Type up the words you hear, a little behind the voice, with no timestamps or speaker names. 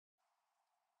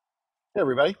Hey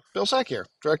everybody, Bill Sack here,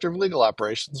 Director of Legal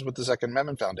Operations with the Second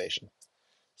Amendment Foundation.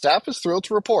 Staff is thrilled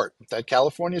to report that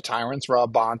California tyrants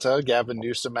Rob Bonta, Gavin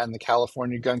Newsom, and the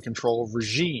California gun control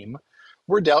regime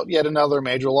were dealt yet another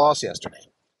major loss yesterday.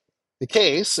 The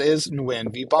case is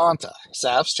Nguyen v. Bonta,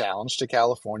 SAF's challenge to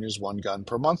California's one gun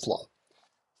per month law.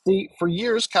 See, for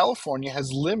years, California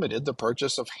has limited the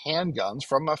purchase of handguns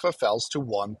from FFLs to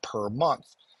one per month.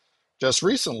 Just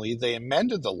recently, they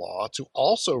amended the law to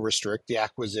also restrict the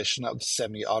acquisition of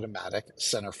semi automatic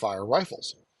centerfire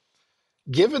rifles.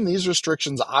 Given these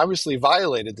restrictions obviously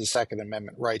violated the Second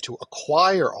Amendment right to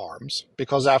acquire arms,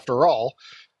 because after all,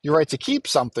 your right to keep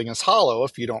something is hollow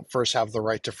if you don't first have the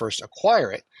right to first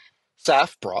acquire it,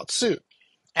 SAF brought suit.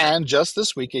 And just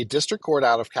this week, a district court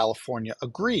out of California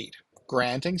agreed,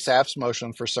 granting SAF's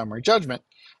motion for summary judgment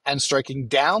and striking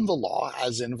down the law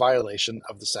as in violation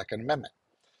of the Second Amendment.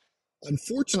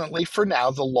 Unfortunately, for now,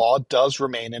 the law does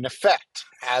remain in effect,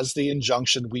 as the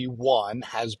injunction we won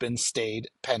has been stayed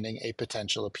pending a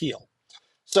potential appeal.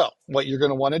 So, what you're going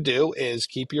to want to do is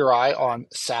keep your eye on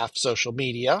SAF social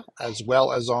media, as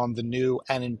well as on the new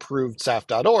and improved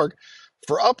SAF.org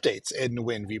for updates in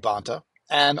Nguyen v. Bonta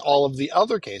and all of the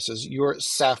other cases your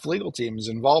SAF legal team is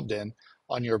involved in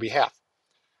on your behalf.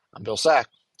 I'm Bill Sack,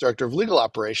 Director of Legal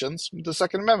Operations with the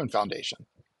Second Amendment Foundation.